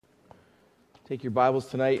Take your Bibles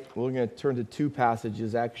tonight. We're going to turn to two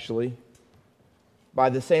passages, actually, by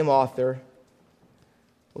the same author.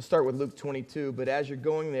 We'll start with Luke 22, but as you're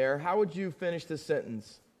going there, how would you finish this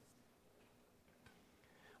sentence?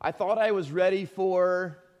 I thought I was ready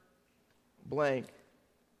for blank,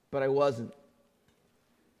 but I wasn't.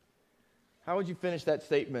 How would you finish that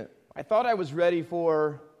statement? I thought I was ready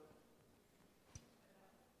for...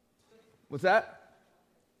 What's that?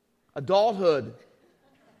 Adulthood.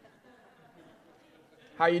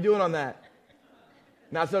 How you doing on that?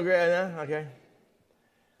 Not so great, huh? Okay.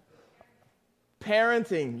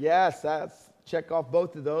 Parenting, yes, that's check off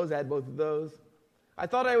both of those, add both of those. I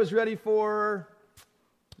thought I was ready for,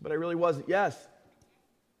 but I really wasn't. Yes.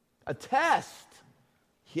 A test.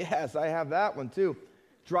 Yes, I have that one too.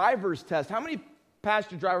 Driver's test. How many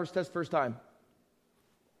passed your driver's test first time?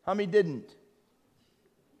 How many didn't?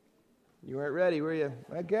 You weren't ready, were you?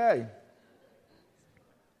 Okay.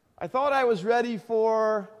 I thought I was ready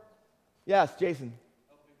for, yes, Jason.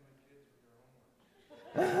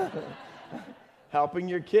 Helping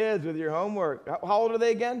your kids with your homework. How old are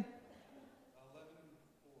they again? 11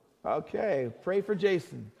 and 4. Okay, pray for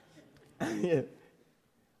Jason. Yeah.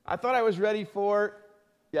 I thought I was ready for,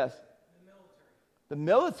 yes? The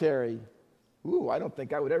military. Ooh, I don't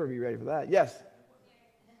think I would ever be ready for that. Yes?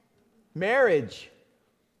 Marriage.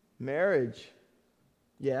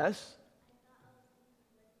 Yes?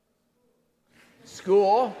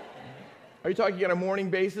 School. Are you talking on a morning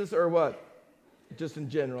basis or what? Just in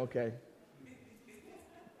general, okay.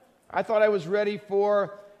 I thought I was ready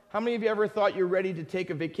for, how many of you ever thought you're ready to take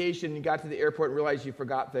a vacation and you got to the airport and realized you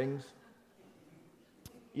forgot things?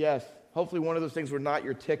 Yes. Hopefully one of those things were not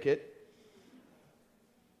your ticket.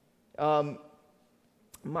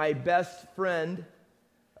 My best friend,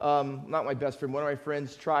 not my best friend, one of my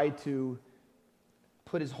friends tried to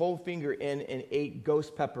put his whole finger in and ate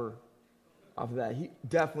ghost pepper off of that. He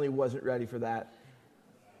definitely wasn't ready for that.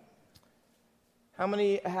 How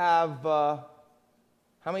many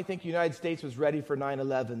think the United States was ready for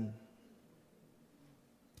 9/11?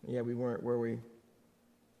 Yeah, we weren't, were we?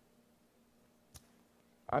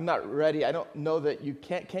 I'm not ready. I don't know that you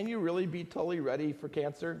can't. Can you really be totally ready for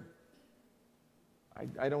cancer?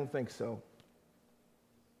 I don't think so.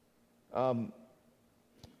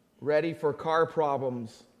 Ready for car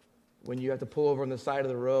problems when you have to pull over on the side of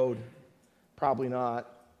the road? Probably not.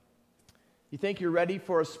 You think you're ready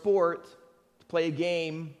for a sport, to play a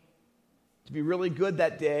game, to be really good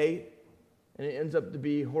that day, and it ends up to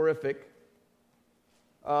be horrific.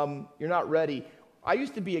 You're not ready. I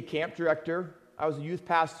used to be a camp director. I was a youth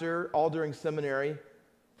pastor all during seminary,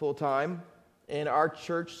 full time. In our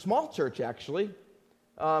church, small church actually,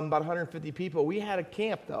 about 150 people. We had a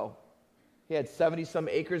camp though. We had 70-some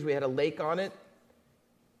acres. We had a lake on it.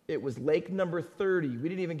 It was lake number 30. We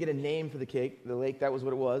didn't even get a name for the lake. That was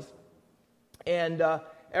what it was. And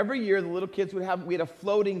every year the little kids we had a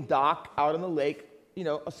floating dock out on the lake,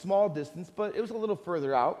 a small distance, but it was a little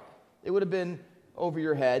further out. It would have been over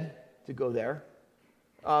your head to go there.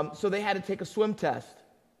 So they had to take a swim test.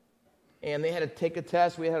 And they had to take a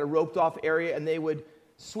test. We had a roped off area, and they would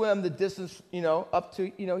swim the distance, up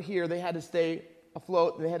to, here. They had to stay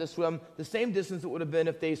afloat, and they had to swim the same distance it would have been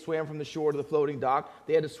if they swam from the shore to the floating dock.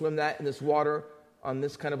 They had to swim that in this water on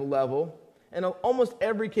this kind of a level. And almost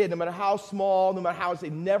every kid, no matter how small, no matter how they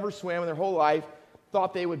never swam in their whole life,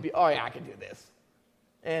 thought they would be, oh yeah, I can do this.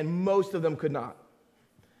 And most of them could not.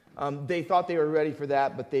 They thought they were ready for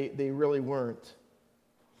that, but they really weren't.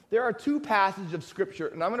 There are two passages of Scripture,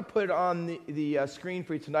 and I'm going to put it on the screen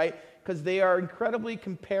for you tonight because they are incredibly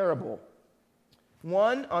comparable.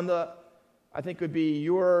 One on the, I think would be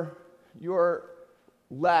your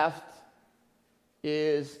left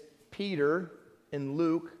is Peter in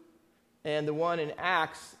Luke, and the one in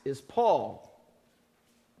Acts is Paul.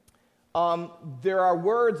 There are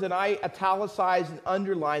words, and I italicize and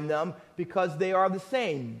underline them because they are the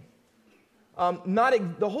same.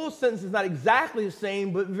 The whole sentence is not exactly the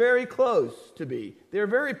same, but very close to be. They're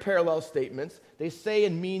very parallel statements. They say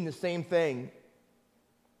and mean the same thing.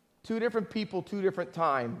 Two different people, two different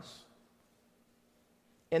times.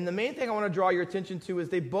 And the main thing I want to draw your attention to is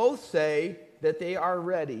they both say that they are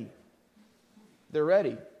ready. They're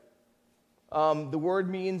ready. The word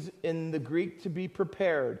means in the Greek to be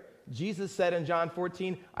prepared. Jesus said in John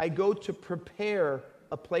 14, I go to prepare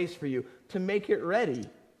a place for you, to make it ready.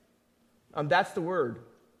 That's the word.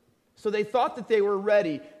 So they thought that they were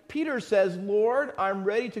ready. Peter says, Lord, I'm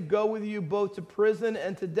ready to go with you both to prison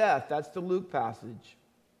and to death. That's the Luke passage.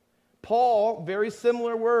 Paul, very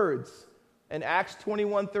similar words. In Acts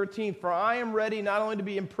 21:13, for I am ready not only to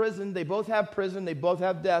be imprisoned, they both have prison, they both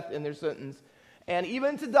have death in their sentence, and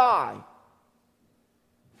even to die.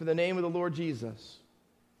 for the name of the Lord Jesus.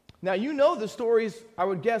 Now, you know the stories. I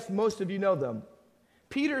would guess most of you know them.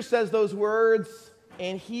 Peter says those words,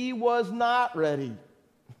 and he was not ready.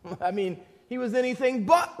 I mean, he was anything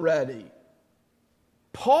but ready.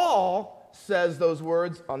 Paul says those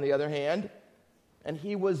words, on the other hand, and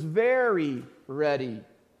he was very ready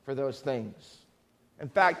for those things. In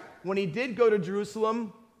fact, when he did go to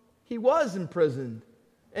Jerusalem, he was imprisoned,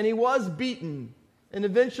 and he was beaten, and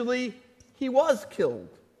eventually he was killed.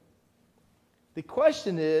 The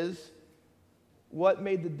question is, what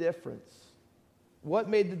made the difference? What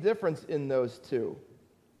made the difference in those two?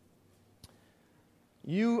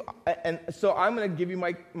 And so I'm going to give you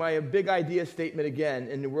my big idea statement again,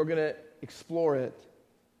 and we're going to explore it.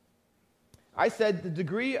 I said the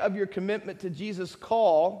degree of your commitment to Jesus'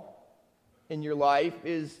 call in your life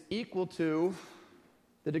is equal to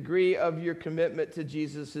the degree of your commitment to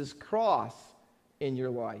Jesus' cross in your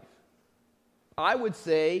life. I would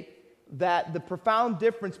say that the profound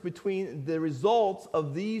difference between the results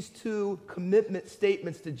of these two commitment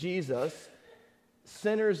statements to Jesus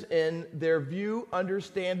centers in their view,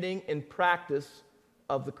 understanding, and practice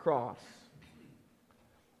of the cross.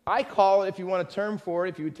 I call it, if you want a term for it,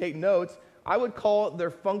 if you would take notes, I would call it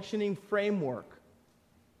their functioning framework.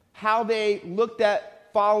 How they looked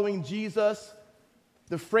at following Jesus,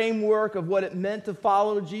 the framework of what it meant to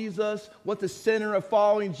follow Jesus, what the center of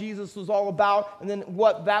following Jesus was all about, and then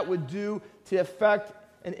what that would do to affect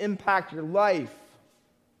and impact your life.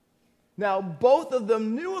 Now, both of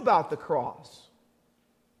them knew about the cross,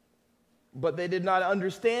 but they did not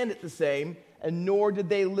understand it the same, and nor did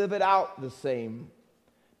they live it out the same.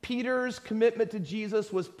 Peter's commitment to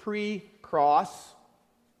Jesus was pre-cross.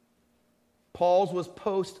 Paul's was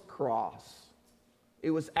post-cross. It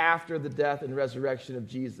was after the death and resurrection of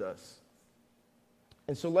Jesus.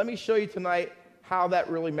 And so let me show you tonight how that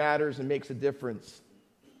really matters and makes a difference.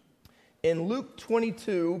 In Luke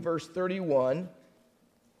 22, verse 31,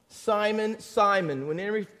 Simon, Simon, when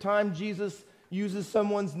every time Jesus uses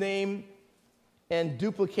someone's name and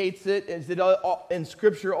duplicates it, is it in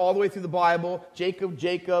Scripture all the way through the Bible, Jacob,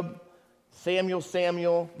 Jacob, Samuel,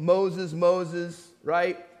 Samuel, Moses, Moses,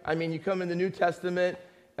 right? I mean, you come in the New Testament,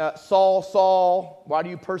 Saul, Saul, why do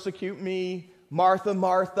you persecute me? Martha,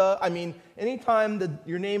 Martha. I mean, anytime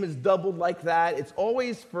your name is doubled like that, it's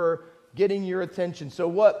always for getting your attention. So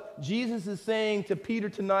what Jesus is saying to Peter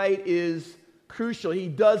tonight is crucial. He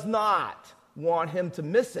does not want him to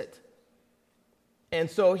miss it. And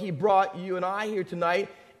so he brought you and I here tonight,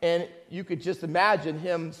 and you could just imagine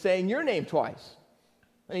him saying your name twice.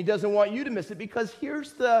 And he doesn't want you to miss it, because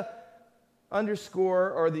here's the underscore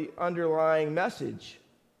or the underlying message.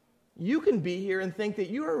 You can be here and think that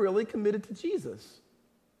you are really committed to Jesus.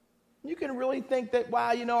 You can really think that, wow,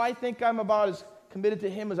 I think I'm about as committed to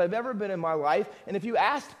him as I've ever been in my life. And if you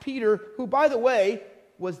asked Peter, who, by the way,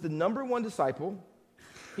 was the number one disciple,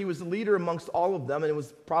 he was the leader amongst all of them, and it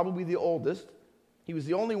was probably the oldest. He was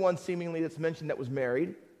the only one seemingly that's mentioned that was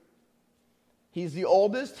married. He's the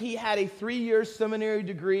oldest. He had a 3-year seminary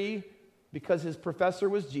degree because his professor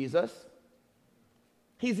was Jesus.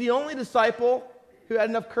 He's the only disciple who had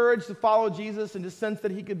enough courage to follow Jesus and to sense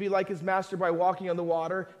that he could be like his master by walking on the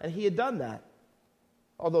water, and he had done that,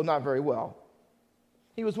 although not very well.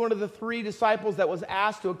 He was one of the 3 disciples that was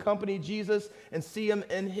asked to accompany Jesus and see him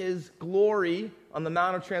in his glory on the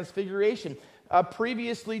Mount of Transfiguration.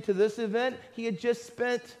 Previously to this event, he had just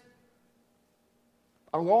spent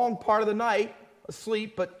a long part of the night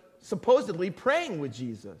asleep, but supposedly praying with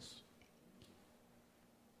Jesus.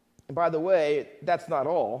 And by the way, that's not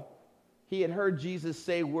all. He had heard Jesus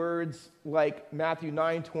say words like Matthew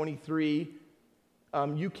 9:23,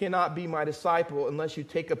 you cannot be my disciple unless you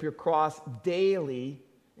take up your cross daily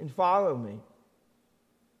and follow me.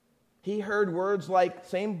 He heard words like,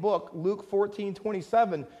 same book, Luke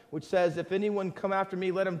 14:27, which says, if anyone come after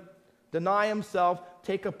me, let him deny himself,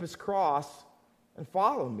 take up his cross, and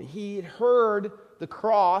follow me. He had heard the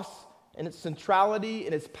cross and its centrality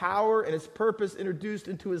and its power and its purpose introduced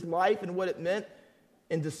into his life and what it meant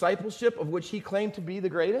in discipleship, of which he claimed to be the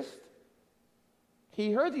greatest.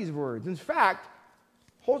 He heard these words. In fact,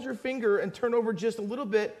 hold your finger and turn over just a little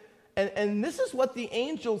bit, and this is what the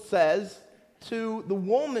angel says to the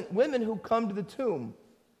women who come to the tomb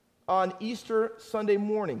on Easter Sunday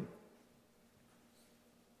morning.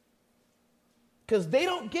 Because they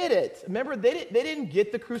don't get it. Remember, they didn't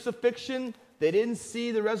get the crucifixion. They didn't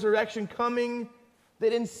see the resurrection coming. They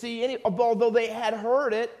didn't see any, although they had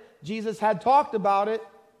heard it. Jesus had talked about it.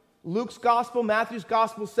 Luke's gospel, Matthew's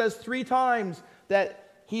gospel says 3 times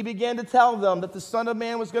that he began to tell them that the Son of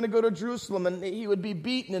Man was going to go to Jerusalem and he would be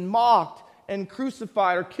beaten and mocked and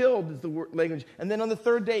crucified or killed is the language. And then on the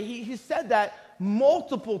third day, he said that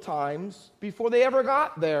multiple times before they ever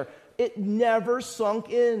got there. It never sunk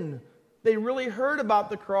in. They really heard about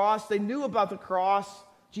the cross. They knew about the cross.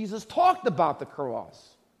 Jesus talked about the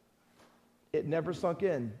cross. It never sunk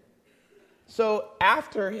in. So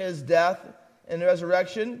after his death and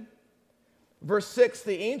resurrection, verse 6,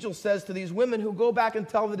 the angel says to these women who go back and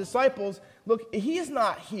tell the disciples, look, he's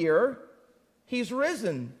not here. He's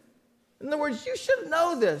risen. In other words, you should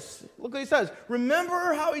know this. Look what he says.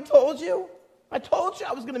 Remember how he told you? I told you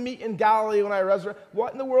I was going to meet in Galilee when I resurrected.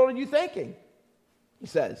 What in the world are you thinking? He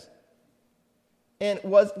says. And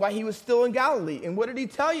why he was still in Galilee. And what did he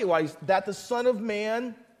tell you? That the Son of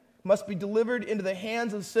Man must be delivered into the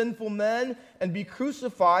hands of sinful men and be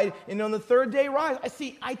crucified, and on the third day rise.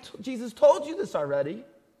 Jesus told you this already,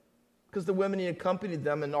 because the women, he accompanied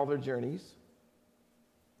them in all their journeys.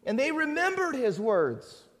 And they remembered his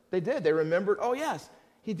words. They did. They remembered, oh yes,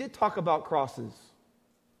 he did talk about crosses,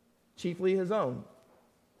 chiefly his own.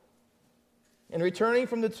 And returning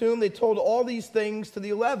from the tomb, they told all these things to the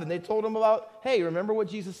 11. They told them about, hey, remember what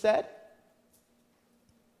Jesus said?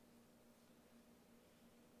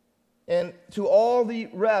 And to all the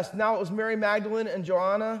rest, now it was Mary Magdalene and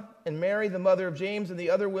Joanna and Mary, the mother of James, and the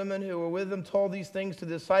other women who were with them told these things to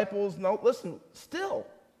the disciples. Now, listen, still.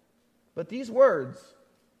 But these words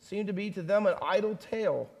seemed to be to them an idle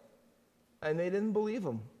tale, and they didn't believe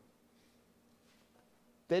them.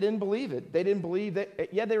 They didn't believe it. They didn't believe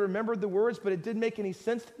that. Yeah, they remembered the words, but it didn't make any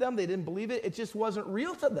sense to them. They didn't believe it. It just wasn't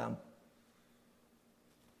real to them.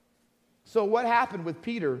 So what happened with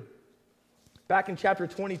Peter? Back in chapter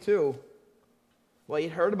 22, well, he'd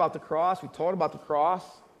heard about the cross. We taught about the cross.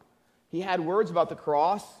 He had words about the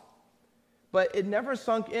cross, but it never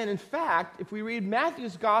sunk in. In fact, if we read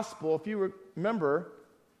Matthew's gospel, if you remember,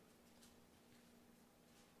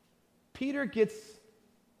 Peter gets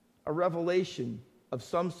a revelation of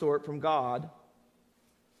some sort from God,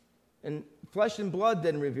 and flesh and blood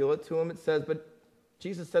didn't reveal it to him. It says, but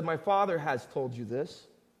Jesus said, my Father has told you this.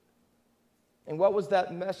 And what was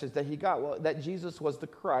that message that he got? Well, that Jesus was the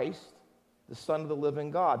Christ, the Son of the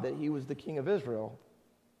living God, that he was the King of Israel.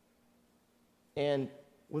 And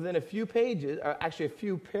within a few pages, actually a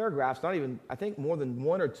few paragraphs, not even, I think more than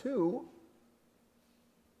one or two,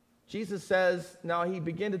 Jesus says, now he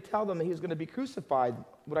began to tell them that he was going to be crucified,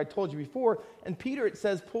 what I told you before. And Peter, it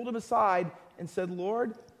says, pulled him aside and said,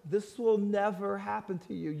 Lord, this will never happen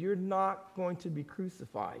to you. You're not going to be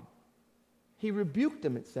crucified. He rebuked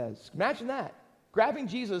him, it says. Imagine that. Grabbing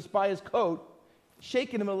Jesus by his coat,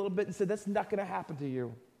 shaking him a little bit and said, that's not going to happen to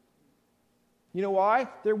you. You know why?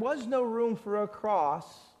 There was no room for a cross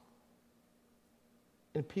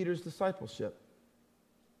in Peter's discipleship.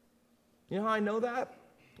 You know how I know that?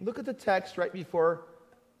 Look at the text right before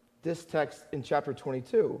this text in chapter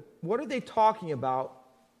 22. What are they talking about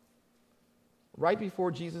right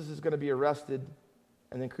before Jesus is going to be arrested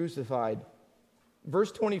and then crucified?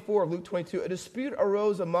 Verse 24 of Luke 22, a dispute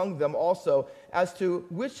arose among them also as to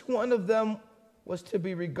which one of them was to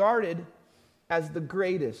be regarded as the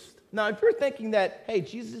greatest. Now, if you're thinking that, hey,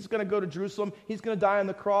 Jesus is going to go to Jerusalem, he's going to die on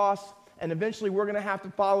the cross, and eventually we're going to have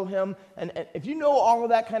to follow him, and if you know all of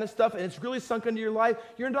that kind of stuff and it's really sunk into your life,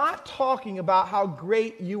 you're not talking about how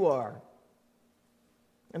great you are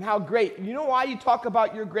and how great. You know why you talk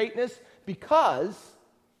about your greatness? Because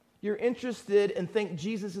you're interested and think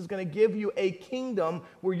Jesus is going to give you a kingdom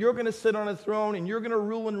where you're going to sit on a throne and you're going to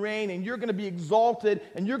rule and reign and you're going to be exalted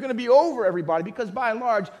and you're going to be over everybody, because by and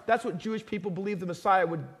large, that's what Jewish people believed the Messiah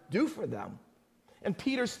would do for them. And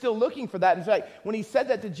Peter's still looking for that. In fact, when he said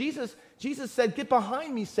that to Jesus, Jesus said, get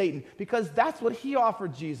behind me, Satan, because that's what he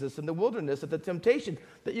offered Jesus in the wilderness at the temptation,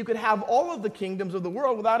 that you could have all of the kingdoms of the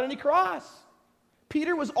world without any cross.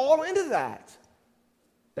 Peter was all into that.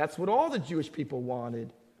 That's what all the Jewish people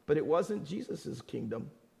wanted. But it wasn't Jesus'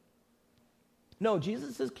 kingdom. No,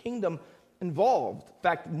 Jesus' kingdom involved, in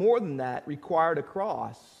fact, more than that, required a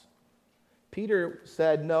cross. Peter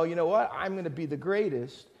said, no, you know what? I'm going to be the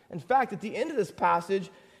greatest. In fact, at the end of this passage,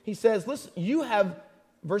 he says, listen, you have,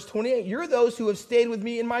 verse 28, you're those who have stayed with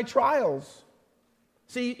me in my trials.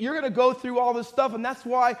 See, you're going to go through all this stuff, and that's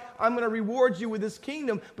why I'm going to reward you with this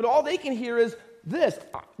kingdom. But all they can hear is this.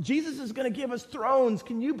 Jesus is going to give us thrones.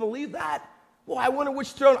 Can you believe that? Well, I wonder which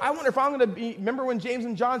throne. I wonder if I'm going to be, remember when James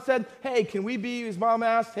and John said, hey, can we be, his mom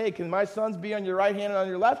asked, hey, can my sons be on your right hand and on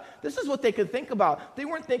your left? This is what they could think about. They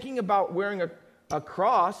weren't thinking about wearing a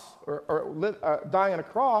cross or dying on a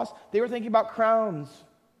cross. They were thinking about crowns,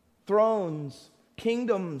 thrones,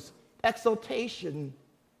 kingdoms, exaltation.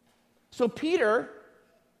 So Peter,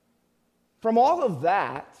 from all of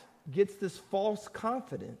that, gets this false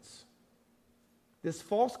confidence. this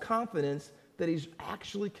false confidence that he's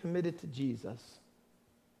actually committed to Jesus,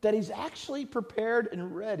 that he's actually prepared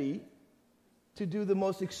and ready to do the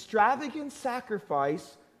most extravagant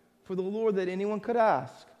sacrifice for the Lord that anyone could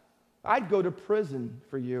ask. I'd go to prison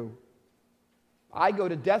for you. I'd go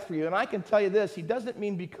to death for you. And I can tell you this, he doesn't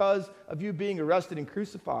mean because of you being arrested and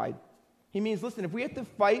crucified. He means, listen, if we have to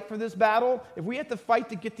fight for this battle, if we have to fight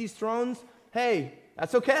to get these thrones, hey,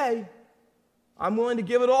 that's okay. I'm willing to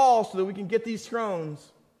give it all so that we can get these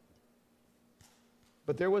thrones.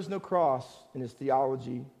 But there was no cross in his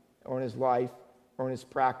theology or in his life or in his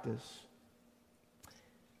practice.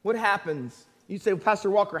 What happens? You say, well, Pastor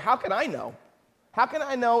Walker, how can I know? How can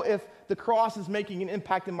I know if the cross is making an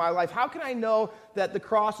impact in my life? How can I know that the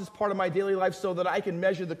cross is part of my daily life so that I can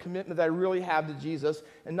measure the commitment that I really have to Jesus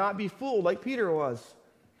and not be fooled like Peter was?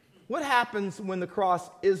 What happens when the cross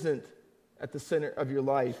isn't at the center of your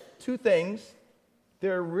life? Two things.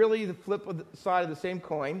 They're really the flip of the side of the same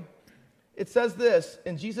coin. It says this,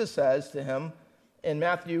 and Jesus says to him in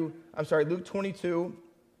Luke 22,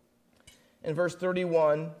 in verse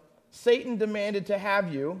 31, Satan demanded to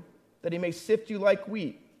have you, that he may sift you like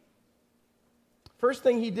wheat. First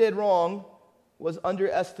thing he did wrong was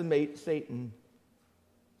underestimate Satan.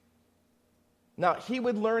 Now, he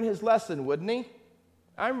would learn his lesson, wouldn't he?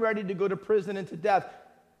 I'm ready to go to prison and to death.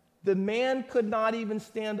 The man could not even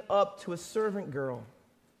stand up to a servant girl.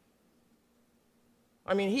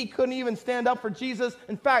 I mean, he couldn't even stand up for Jesus.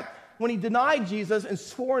 In fact, when he denied Jesus and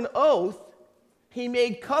swore an oath, he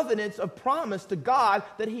made covenants of promise to God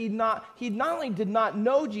that he not only did not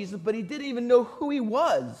know Jesus, but he didn't even know who he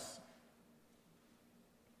was.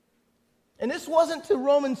 And this wasn't to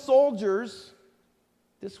Roman soldiers.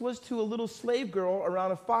 This was to a little slave girl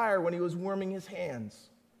around a fire when he was warming his hands.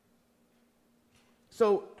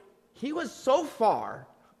 So he was so far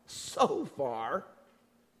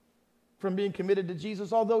from being committed to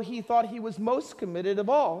Jesus, although he thought he was most committed of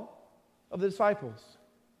all of the disciples.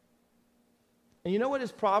 And you know what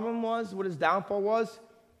his problem was, what his downfall was?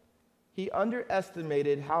 He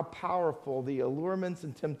underestimated how powerful the allurements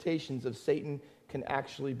and temptations of Satan can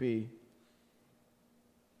actually be.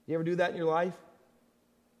 You ever do that in your life?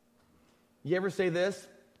 You ever say this?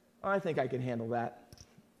 I think I can handle that.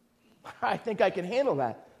 I think I can handle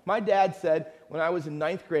that. My dad said when I was in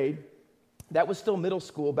 9th grade, that was still middle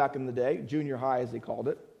school back in the day, junior high as they called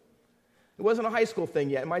it. It wasn't a high school thing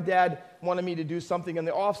yet. My dad wanted me to do something in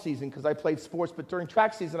the off season because I played sports, but during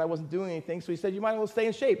track season I wasn't doing anything. So he said, you might as well stay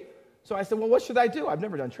in shape. So I said, well, what should I do? I've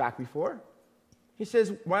never done track before. He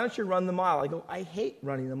says, why don't you run the mile? I go, I hate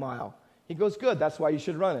running the mile. He goes, good, that's why you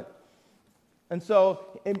should run it. And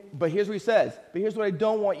so, but here's what he says, but here's what I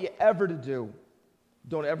don't want you ever to do.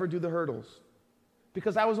 Don't ever do the hurdles.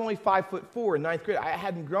 Because I was only 5'4" in 9th grade. I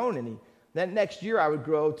hadn't grown any. Then next year I would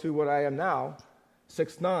grow to what I am now,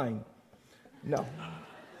 6'9". No.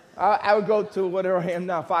 I would go to whatever I am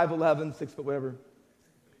now, 5'11", 6 foot, whatever.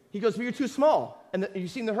 He goes, well, you're too small. And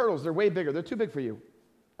you've seen the hurdles. They're way bigger. They're too big for you.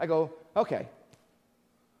 I go, okay.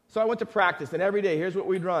 So I went to practice, and every day, here's what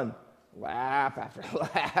we'd run. Lap after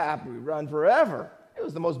lap. We'd run forever. It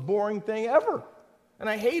was the most boring thing ever. And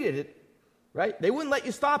I hated it, right? They wouldn't let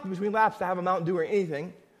you stop between laps to have a Mountain Dew or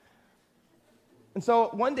anything. And so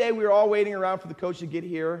one day, we were all waiting around for the coach to get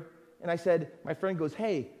here. And I said, my friend goes,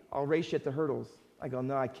 hey, I'll race you at the hurdles. I go,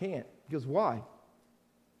 no, I can't. He goes, why?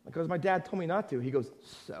 Because my dad told me not to. He goes,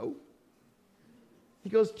 so? He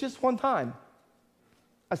goes, just one time.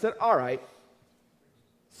 I said, all right.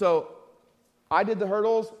 So I did the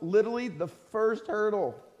hurdles, literally the first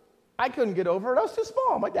hurdle. I couldn't get over it. I was too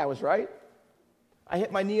small. My dad was right. I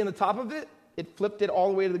hit my knee on the top of it. It flipped it all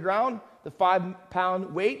the way to the ground. The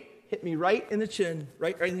 5-pound weight hit me right in the chin,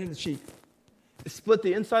 right in the cheek. It split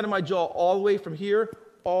the inside of my jaw all the way from here,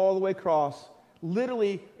 all the way across.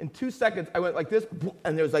 Literally, in 2 seconds, I went like this,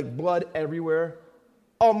 and there was like blood everywhere.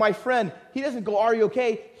 Oh, my friend, he doesn't go, are you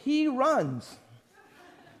okay? He runs.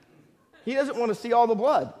 He doesn't want to see all the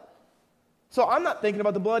blood. So I'm not thinking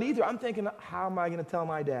about the blood either. I'm thinking, how am I going to tell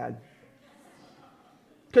my dad?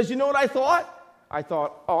 Because you know what I thought? I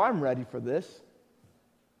thought, oh, I'm ready for this.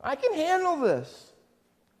 I can handle this.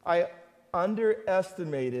 I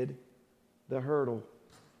underestimated the hurdle.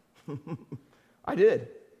 I did.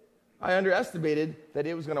 I underestimated that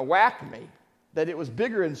it was going to whack me, that it was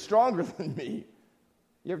bigger and stronger than me.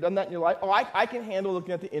 You ever done that in your life? Oh, I can handle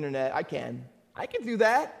looking at the internet. I can do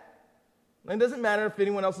that. And it doesn't matter if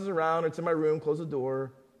anyone else is around or it's in my room, close the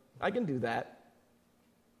door. I can do that.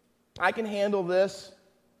 I can handle this.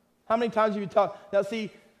 How many times have you talked? Now, see,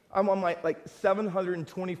 I'm on my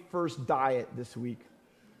 721st diet this week.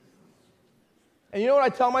 And you know what I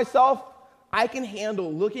tell myself? I can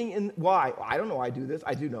handle looking in. Why? I don't know why I do this.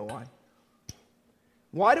 I do know why.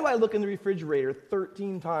 Why do I look in the refrigerator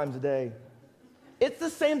 13 times a day? It's the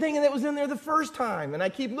same thing that was in there the first time, and I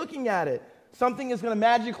keep looking at it. Something is going to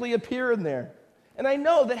magically appear in there. And I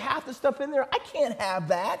know that half the stuff in there, I can't have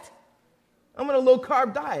that. I'm on a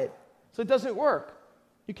low-carb diet, so it doesn't work.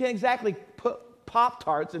 You can't exactly put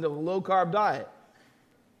Pop-Tarts into a low-carb diet.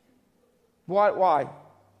 Why?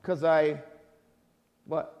 Because I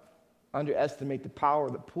underestimate the power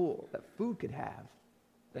of the pool that food could have,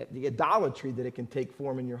 that the idolatry that it can take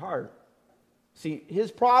form in your heart. See,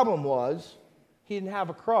 his problem was he didn't have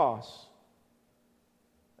a cross.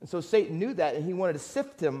 And so Satan knew that, and he wanted to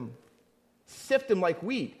sift him like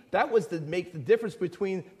wheat. That was to make the difference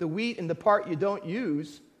between the wheat and the part you don't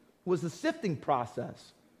use, was the sifting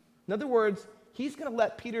process. In other words, he's going to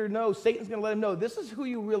let Peter know, Satan's going to let him know, this is who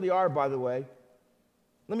you really are, by the way.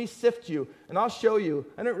 Let me sift you, and I'll show you.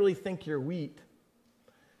 I don't really think you're wheat.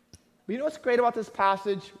 But you know what's great about this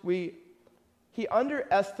passage? He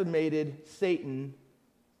underestimated Satan.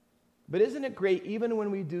 But isn't it great, even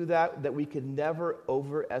when we do that we could never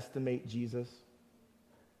overestimate Jesus?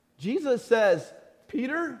 Jesus says,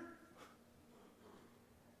 Peter,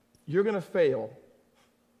 you're going to fail,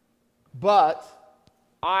 but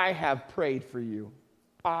I have prayed for you.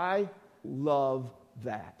 I love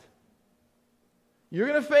that. You're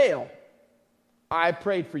going to fail. I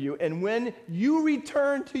prayed for you. And when you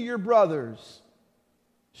return to your brothers,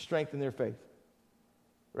 strengthen their faith.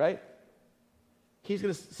 Right? He's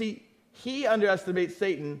going to see, he underestimates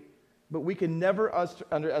Satan, but we can never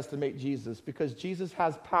underestimate Jesus because Jesus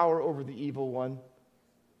has power over the evil one.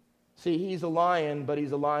 See, he's a lion, but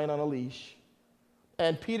he's a lion on a leash.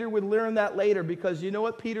 And Peter would learn that later because you know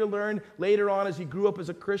what Peter learned later on as he grew up as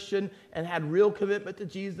a Christian and had real commitment to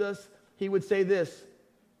Jesus? He would say this,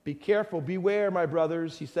 be careful, beware, my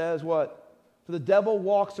brothers. He says what? For the devil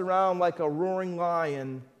walks around like a roaring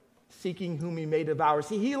lion, seeking whom he may devour.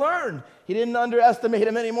 See, he learned. He didn't underestimate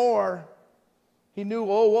him anymore. He knew,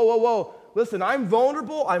 whoa. Listen, I'm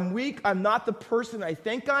vulnerable, I'm weak, I'm not the person I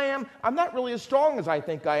think I am. I'm not really as strong as I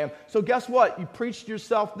think I am. So guess what? You preach to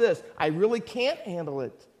yourself this. I really can't handle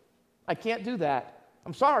it. I can't do that.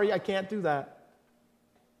 I'm sorry, I can't do that.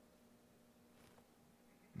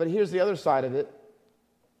 But here's the other side of it.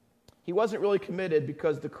 He wasn't really committed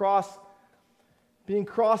because the cross, being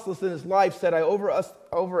crossless in his life, said, I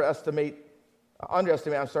underestimate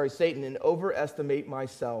Satan and overestimate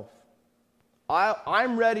myself.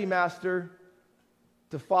 I'm ready, Master,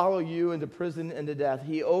 to follow you into prison and to death.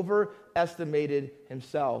 He overestimated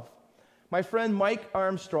himself. My friend Mike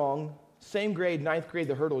Armstrong, same grade, 9th grade,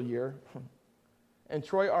 the hurdle year, and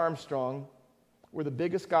Troy Armstrong were the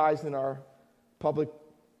biggest guys in our public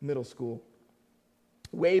middle school.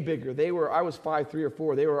 Way bigger. I was 5'3" or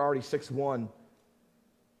 4. They were already 6'1".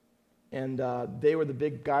 And they were the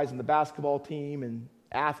big guys in the basketball team and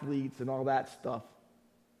athletes and all that stuff.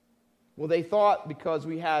 Well, they thought because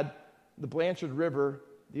we had the Blanchard River,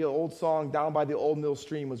 the old song Down by the Old Mill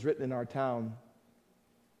Stream was written in our town.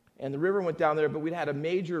 And the river went down there, but we'd had a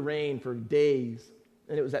major rain for days,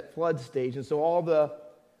 and it was at flood stage. And so all the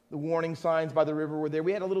warning signs by the river were there.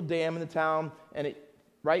 We had a little dam in the town, and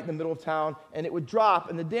right in the middle of town, and it would drop,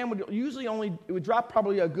 and the dam would it would drop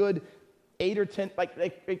probably a good 8 or 10,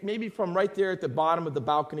 like maybe from right there at the bottom of the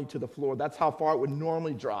balcony to the floor. That's how far it would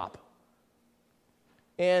normally drop.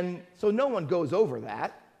 And so no one goes over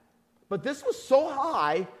that. But this was so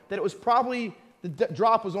high that it was probably, the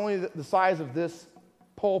drop was only the size of this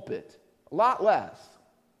pulpit. A lot less.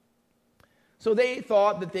 So they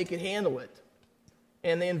thought that they could handle it.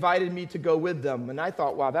 And they invited me to go with them. And I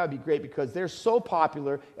thought, wow, that would be great because they're so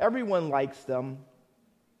popular. Everyone likes them.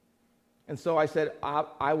 And so I said,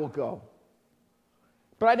 I will go.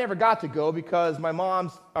 But I never got to go because my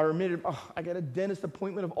mom's, I got a dentist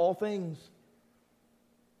appointment of all things.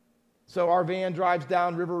 So our van drives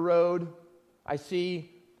down River Road. I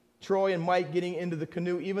see Troy and Mike getting into the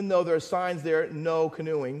canoe, even though there are signs there, no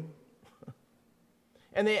canoeing.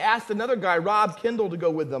 And they asked another guy, Rob Kendall, to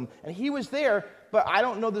go with them. And he was there, but I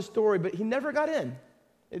don't know the story, but he never got in.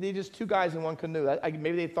 They just 2 guys in one canoe.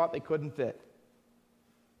 Maybe they thought they couldn't fit.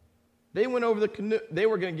 They went over the canoe. They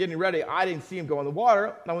were getting ready. I didn't see him go in the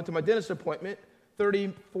water. I went to my dentist appointment.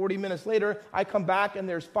 30, 40 minutes later, I come back, and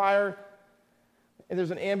there's fire. And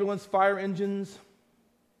there's an ambulance, fire engines.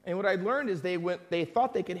 And what I learned is they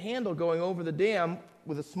thought they could handle going over the dam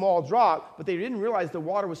with a small drop, but they didn't realize the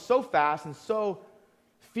water was so fast and so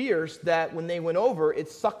fierce that when they went over, it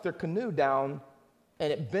sucked their canoe down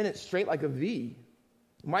and it bent it straight like a V.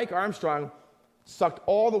 Mike Armstrong sucked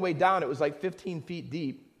all the way down. It was like 15 feet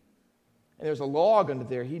deep. and there's a log under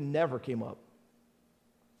there. He never came up.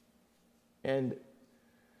 And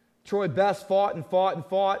Troy Best fought and fought and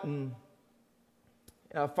fought, and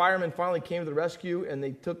firemen finally came to the rescue, and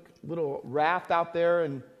they took a little raft out there,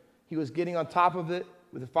 and he was getting on top of it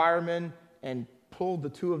with the firemen and pulled the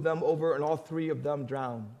two of them over, and all three of them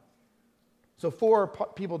drowned. So 4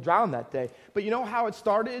 people drowned that day. But you know how it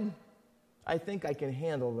started? I think I can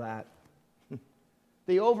handle that.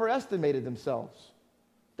 They overestimated themselves.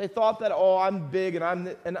 They thought that, oh, I'm big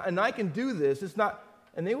and I can do this. It's not,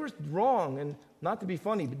 and they were wrong, and not to be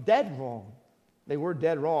funny, but dead wrong. They were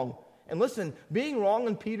dead wrong. And listen, being wrong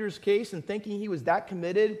in Peter's case and thinking he was that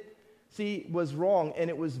committed, was wrong, and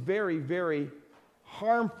it was very, very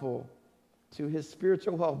harmful to his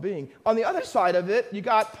spiritual well-being. On the other side of it, you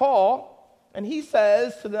got Paul, and he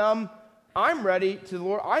says to them, I'm ready to the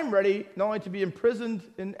Lord. I'm ready not only to be imprisoned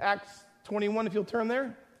in Acts 21, if you'll turn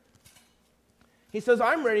there. He says,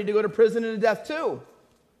 I'm ready to go to prison and to death too.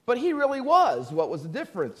 But he really was. What was the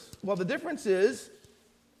difference? Well, the difference is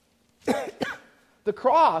the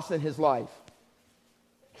cross in his life.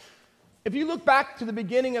 If you look back to the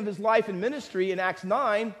beginning of his life and ministry in Acts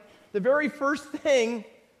 9, the very first thing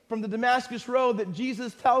from the Damascus Road that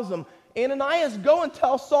Jesus tells him, Ananias, go and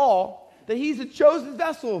tell Saul that he's a chosen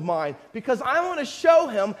vessel of mine because I want to show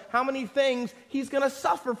him how many things he's going to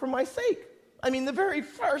suffer for my sake. I mean, the very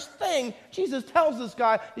first thing Jesus tells this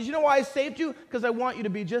guy is, you know why I saved you? Because I want you to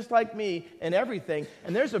be just like me and everything.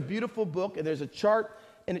 And there's a beautiful book, and there's a chart,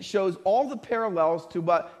 and it shows all the parallels to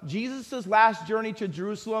what Jesus' last journey to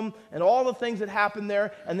Jerusalem and all the things that happened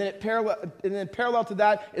there. And then parallel to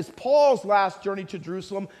that is Paul's last journey to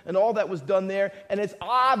Jerusalem and all that was done there. And it's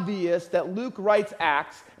obvious that Luke writes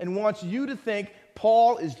Acts and wants you to think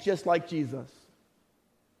Paul is just like Jesus.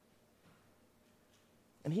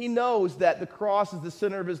 And he knows that the cross is the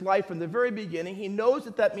center of his life from the very beginning. He knows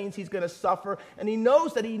that that means he's going to suffer, and he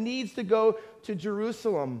knows that he needs to go to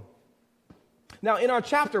Jerusalem. Now, in our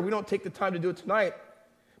chapter, we don't take the time to do it tonight,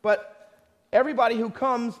 but everybody who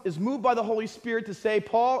comes is moved by the Holy Spirit to say,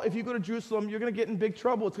 Paul, if you go to Jerusalem, you're going to get in big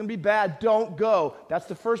trouble. It's going to be bad. Don't go. That's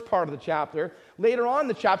the first part of the chapter. Later on in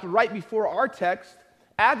the chapter, right before our text,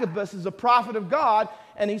 Agabus is a prophet of God,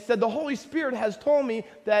 and he said, the Holy Spirit has told me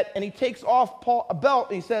that, and he takes off Paul a belt,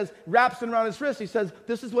 and he says, wraps it around his wrist. He says,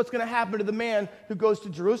 this is what's going to happen to the man who goes to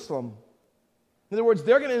Jerusalem. In other words,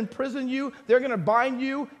 they're going to imprison you, they're going to bind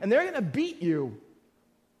you, and they're going to beat you.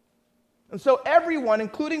 And so everyone,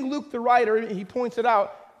 including Luke the writer, he points it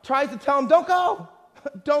out, tries to tell him, don't go.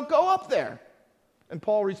 Don't go up there. And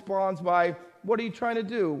Paul responds by, what are you trying to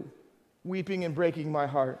do? Weeping and breaking my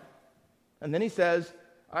heart. And then he says,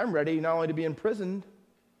 I'm ready not only to be imprisoned,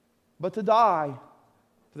 but to die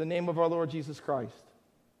for the name of our Lord Jesus Christ.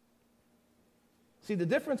 See, the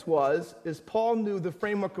difference is Paul knew the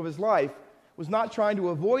framework of his life was not trying to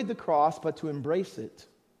avoid the cross, but to embrace it.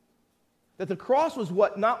 That the cross was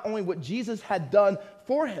not only what Jesus had done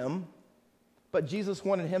for him, but Jesus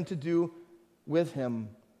wanted him to do with him.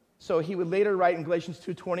 So he would later write in Galatians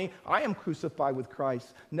 2:20, I am crucified with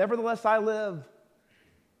Christ. Nevertheless I live.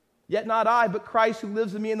 Yet not I, but Christ who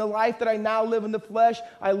lives in me. In the life that I now live in the flesh,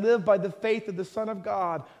 I live by the faith of the Son of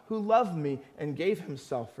God, who loved me and gave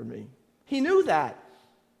himself for me. He knew that.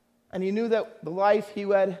 And he knew that the life he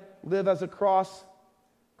would live as a cross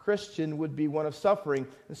Christian would be one of suffering.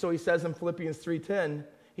 And so he says in Philippians 3:10,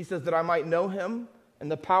 he says that I might know him and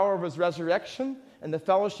the power of his resurrection and the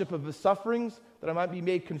fellowship of his sufferings, that I might be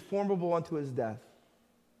made conformable unto his death.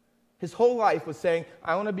 His whole life was saying,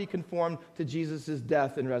 I want to be conformed to Jesus'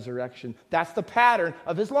 death and resurrection. That's the pattern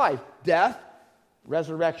of his life. Death,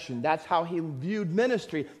 resurrection. That's how he viewed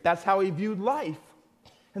ministry. That's how he viewed life.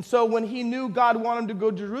 And so when he knew God wanted him to go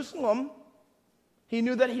to Jerusalem, he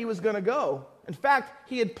knew that he was going to go. In fact,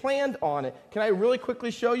 he had planned on it. Can I really quickly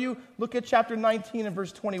show you? Look at chapter 19 and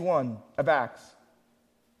verse 21 of Acts.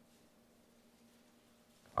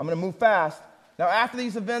 I'm going to move fast. Now, after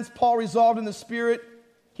these events, Paul resolved in his spirit.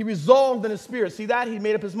 See that? He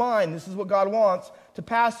made up his mind. This is what God wants. To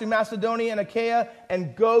pass through Macedonia and Achaia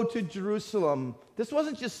and go to Jerusalem. This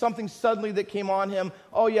wasn't just something suddenly that came on him.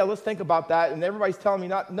 Oh yeah, let's think about that. And everybody's telling me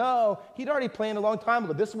not. No, he'd already planned a long time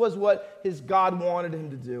ago. This was what his God wanted him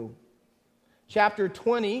to do. Chapter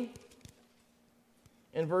 20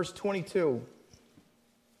 and verse 22.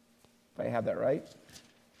 If I have that right.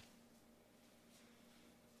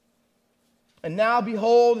 And now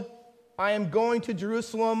behold, I am going to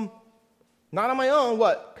Jerusalem, not on my own,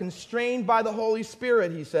 constrained by the Holy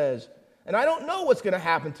Spirit, he says. And I don't know what's going to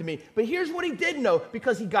happen to me. But here's what he did know,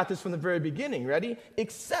 because he got this from the very beginning. Ready?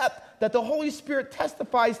 Except that the Holy Spirit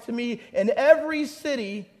testifies to me in every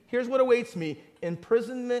city Here's what awaits me,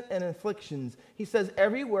 imprisonment and afflictions. He says,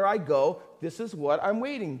 everywhere I go, this is what I'm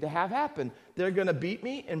waiting to have happen. They're going to beat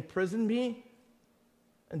me, imprison me,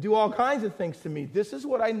 and do all kinds of things to me. This is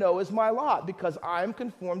what I know is my lot because I'm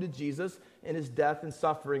conformed to Jesus in his death and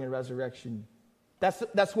suffering and resurrection.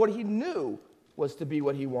 That's what he knew was to be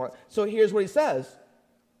what he wanted. So here's what he says.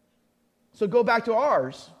 So go back to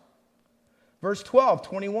ours. Verse 12,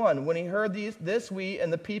 21. When he heard this, we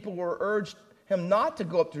and the people were urged him not to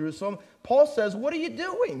go up to Jerusalem. Paul says, what are you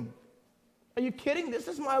doing? Are you kidding? This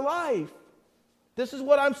is my life. This is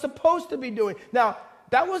what I'm supposed to be doing. Now,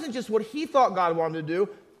 that wasn't just what he thought God wanted to do.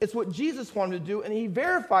 It's what Jesus wanted to do, and he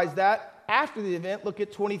verifies that after the event. Look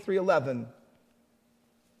at 23:11.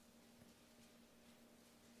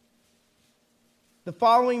 The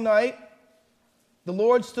following night, the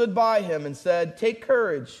Lord stood by him and said, take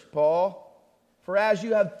courage, Paul, for as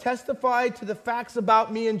you have testified to the facts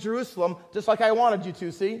about me in Jerusalem, just like I wanted you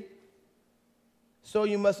to, see, so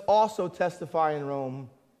you must also testify in Rome.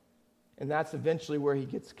 And that's eventually where he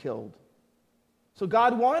gets killed. So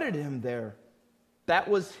God wanted him there. That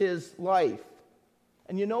was his life.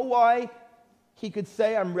 And you know why he could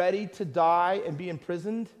say, I'm ready to die and be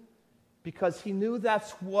imprisoned? Because he knew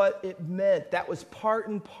that's what it meant. That was part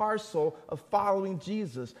and parcel of following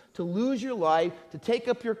Jesus. To lose your life, to take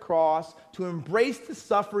up your cross, to embrace the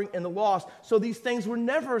suffering and the loss. So these things were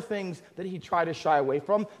never things that he tried to shy away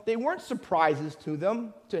from. They weren't surprises to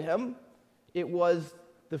him. It was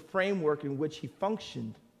the framework in which he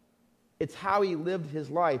functioned. It's how he lived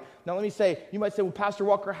his life. Now let me say, you might say, well, Pastor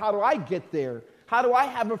Walker, how do I get there? How do I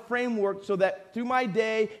have a framework so that through my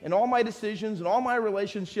day and all my decisions and all my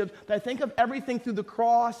relationships, that I think of everything through the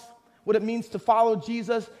cross, what it means to follow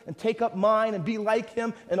Jesus and take up mine and be like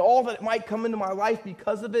him and all that might come into my life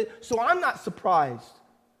because of it. So I'm not surprised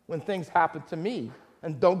when things happen to me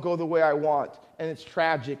and don't go the way I want and it's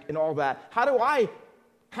tragic and all that. How do I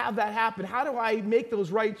have that happen? How do I make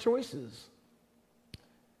those right choices?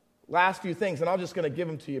 Last few things, and I'm just going to give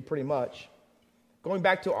them to you pretty much. Going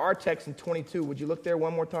back to our text in 22, would you look there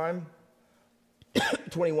one more time?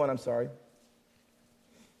 21, I'm sorry.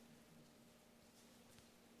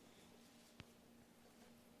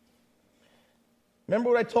 Remember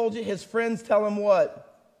what I told you? His friends tell him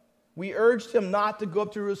what? We urged him not to go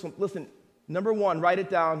up to Jerusalem. Listen, number one, write it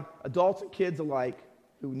down, adults and kids alike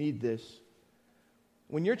who need this.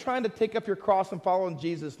 When you're trying to take up your cross and follow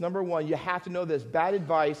Jesus, number one, you have to know this. Bad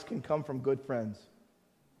advice can come from good friends.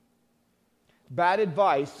 Bad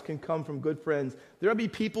advice can come from good friends. There will be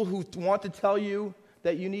people who want to tell you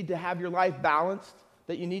that you need to have your life balanced,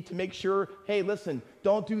 that you need to make sure, hey, listen,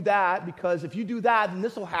 don't do that because if you do that, then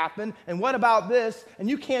this will happen. And what about this? And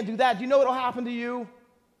you can't do that. Do you know what will happen to you?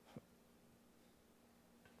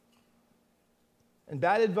 And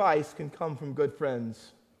bad advice can come from good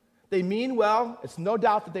friends. They mean well. It's no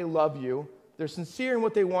doubt that they love you. They're sincere in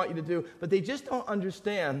what they want you to do, but they just don't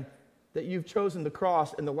understand that you've chosen the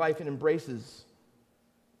cross and the life it embraces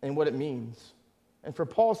and what it means. And for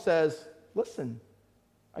Paul says, listen,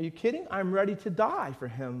 are you kidding? I'm ready to die for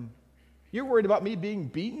him. You're worried about me being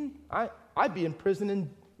beaten? I'd be in prison and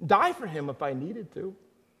die for him if I needed to.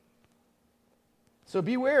 So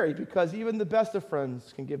be wary because even the best of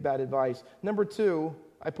friends can give bad advice. Number two,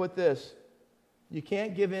 I put this. You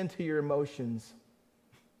can't give in to your emotions.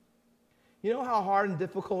 You know how hard and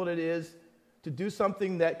difficult it is to do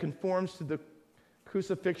something that conforms to the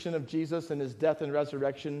crucifixion of Jesus and his death and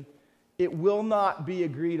resurrection? It will not be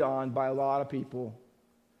agreed on by a lot of people.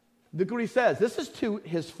 Look what he says. This is to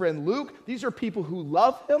his friend Luke. These are people who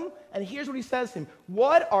love him. And here's what he says to him.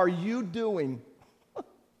 What are you doing?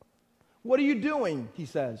 What are you doing? He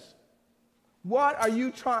says. What are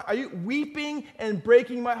you trying? Are you weeping and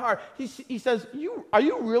breaking my heart? He says, are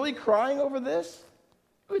you really crying over this?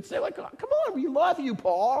 I would say, like, come on, we love you,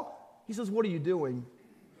 Paul. He says, what are you doing?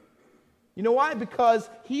 You know why? Because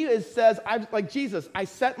he says, like Jesus, I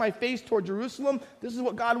set my face toward Jerusalem. This is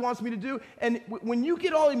what God wants me to do. And when you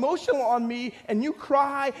get all emotional on me and you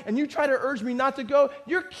cry and you try to urge me not to go,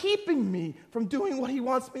 you're keeping me from doing what he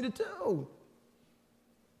wants me to do.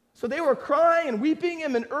 So they were crying and weeping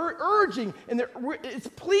him and urging, and it's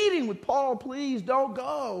pleading with Paul, please don't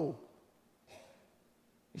go.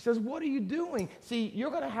 He says, what are you doing? See,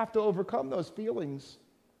 you're going to have to overcome those feelings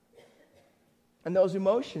and those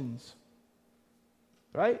emotions,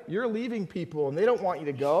 right? You're leaving people, and they don't want you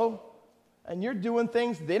to go. And you're doing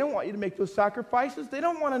things, they don't want you to make those sacrifices. They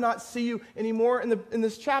don't want to not see you anymore. In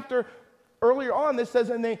this chapter, earlier on, this says,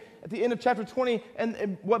 at the end of chapter 20,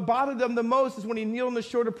 and what bothered them the most is when he kneeled on the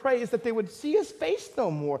shore to pray, is that they would see his face no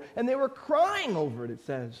more. And they were crying over it, it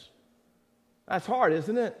says. That's hard,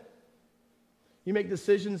 isn't it? You make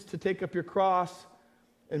decisions to take up your cross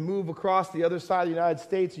and move across the other side of the United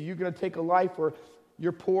States. Are you going to take a life where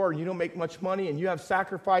you're poor and you don't make much money and you have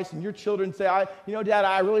sacrifice and your children say, Dad,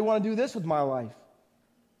 I really want to do this with my life?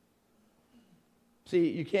 See,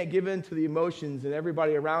 you can't give in to the emotions and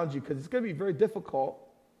everybody around you because it's going to be very difficult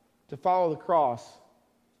to follow the cross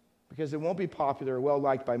because it won't be popular or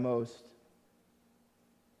well-liked by most.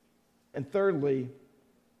 And thirdly,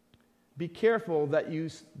 be careful that you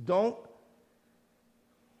don't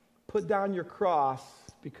put down your cross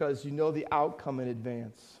because you know the outcome in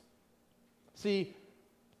advance. See,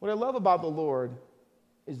 what I love about the Lord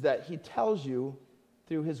is that he tells you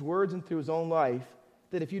through his words and through his own life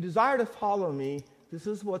that if you desire to follow me, this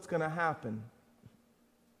is what's going to happen.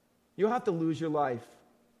 You'll have to lose your life.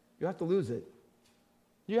 You have to lose it.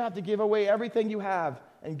 You have to give away everything you have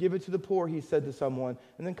and give it to the poor, he said to someone,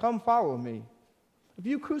 and then come follow me. If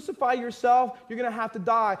you crucify yourself, you're going to have to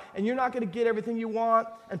die, and you're not going to get everything you want,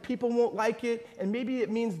 and people won't like it, and maybe it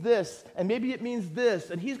means this, and maybe it means this,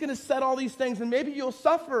 and he's going to set all these things, and maybe you'll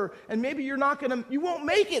suffer, and maybe you won't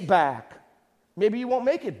make it back. Maybe you won't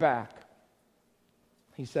make it back,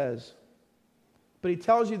 he says. But he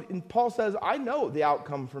tells you, and Paul says, I know the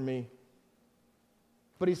outcome for me.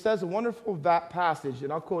 But he says a wonderful passage,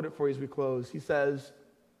 and I'll quote it for you as we close. He says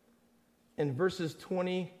in verses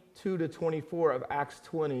 22 to 24 of Acts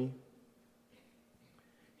 20,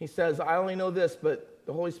 he says, I only know this, but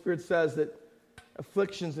the Holy Spirit says that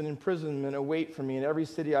afflictions and imprisonment await for me in every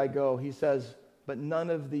city I go. He says, but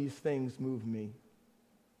none of these things move me.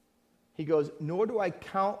 He goes, nor do I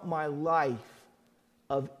count my life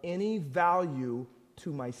of any value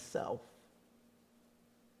to myself.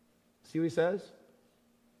 See what he says?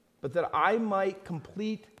 But that I might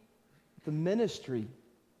complete the ministry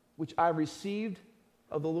which I received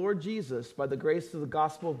of the Lord Jesus by the grace of the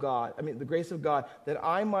gospel of God, the grace of God, that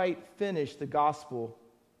I might finish the gospel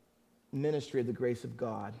ministry of the grace of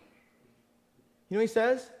God. You know what he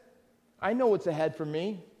says? I know what's ahead for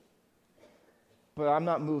me, but I'm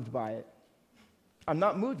not moved by it. I'm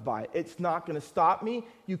not moved by it. It's not going to stop me.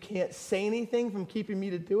 You can't say anything from keeping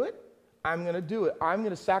me to do it. I'm going to do it. I'm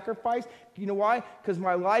going to sacrifice. You know why? Because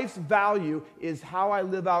my life's value is how I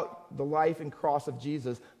live out the life and cross of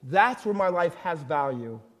Jesus. That's where my life has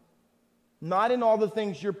value. Not in all the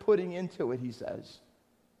things you're putting into it, he says.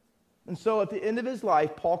 And so at the end of his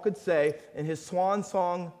life, Paul could say in his swan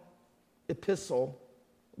song epistle,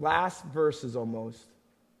 last verses almost,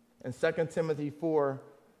 in 2 Timothy 4,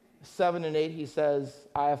 7 and 8, he says,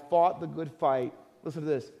 I have fought the good fight. Listen to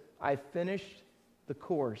this. I finished the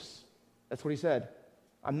course. That's what he said.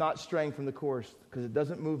 I'm not straying from the course because it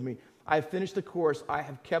doesn't move me. I have finished the course. I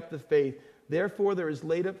have kept the faith. Therefore, there is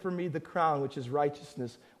laid up for me the crown, which is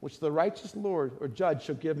righteousness, which the righteous Lord or judge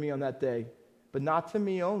shall give me on that day. But not to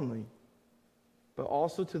me only, but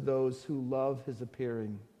also to those who love his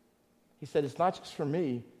appearing. He said, it's not just for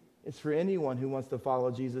me. It's for anyone who wants to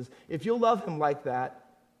follow Jesus. If you'll love him like that,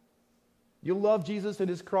 you'll love Jesus and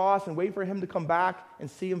his cross and wait for him to come back and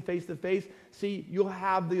see him face to face. See, you'll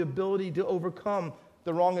have the ability to overcome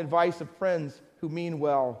the wrong advice of friends who mean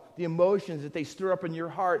well, the emotions that they stir up in your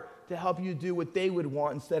heart to help you do what they would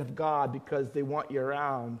want instead of God because they want you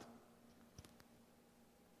around.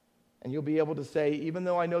 And you'll be able to say, even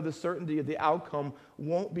though I know the certainty of the outcome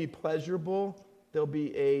won't be pleasurable, there'll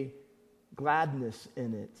be a gladness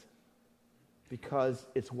in it because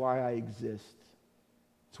it's why I exist.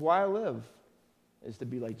 It's why I live, is to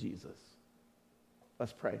be like Jesus.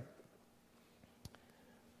 Let's pray.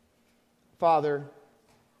 Father,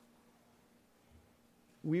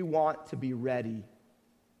 we want to be ready.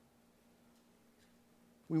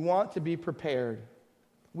 We want to be prepared.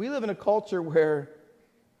 We live in a culture where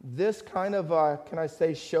this kind of,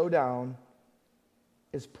 showdown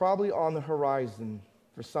is probably on the horizon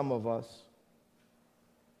for some of us.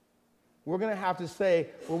 We're going to have to say,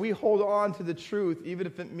 well, we hold on to the truth, even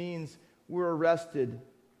if it means we're arrested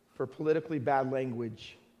for politically bad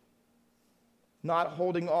language. Not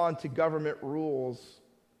holding on to government rules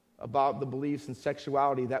about the beliefs and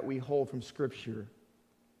sexuality that we hold from Scripture.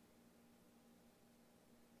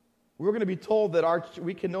 We're going to be told that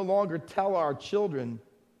we can no longer tell our children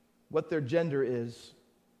what their gender is.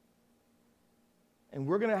 And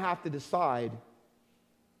we're going to have to decide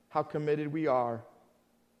how committed we are.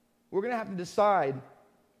 We're going to have to decide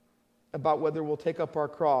about whether we'll take up our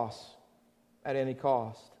cross at any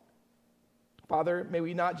cost. Father, may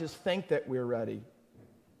we not just think that we're ready.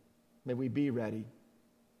 May we be ready.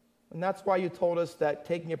 And that's why you told us that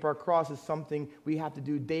taking up our cross is something we have to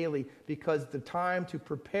do daily, because the time to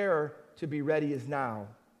prepare to be ready is now.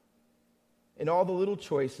 In all the little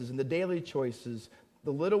choices and the daily choices,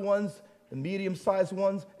 the little ones the medium-sized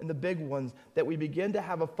ones and the big ones, that we begin to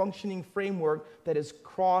have a functioning framework that is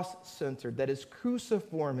cross-centered, that is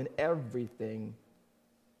cruciform in everything.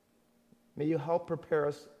 May you help prepare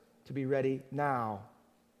us to be ready now,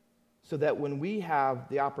 so that when we have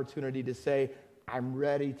the opportunity to say, I'm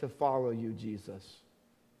ready to follow you, Jesus,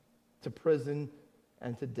 to prison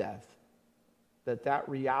and to death, that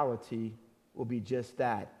reality will be just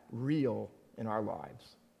that, real in our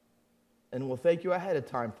lives. And we'll thank you ahead of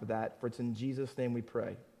time for that, for it's in Jesus' name we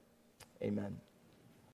pray. Amen.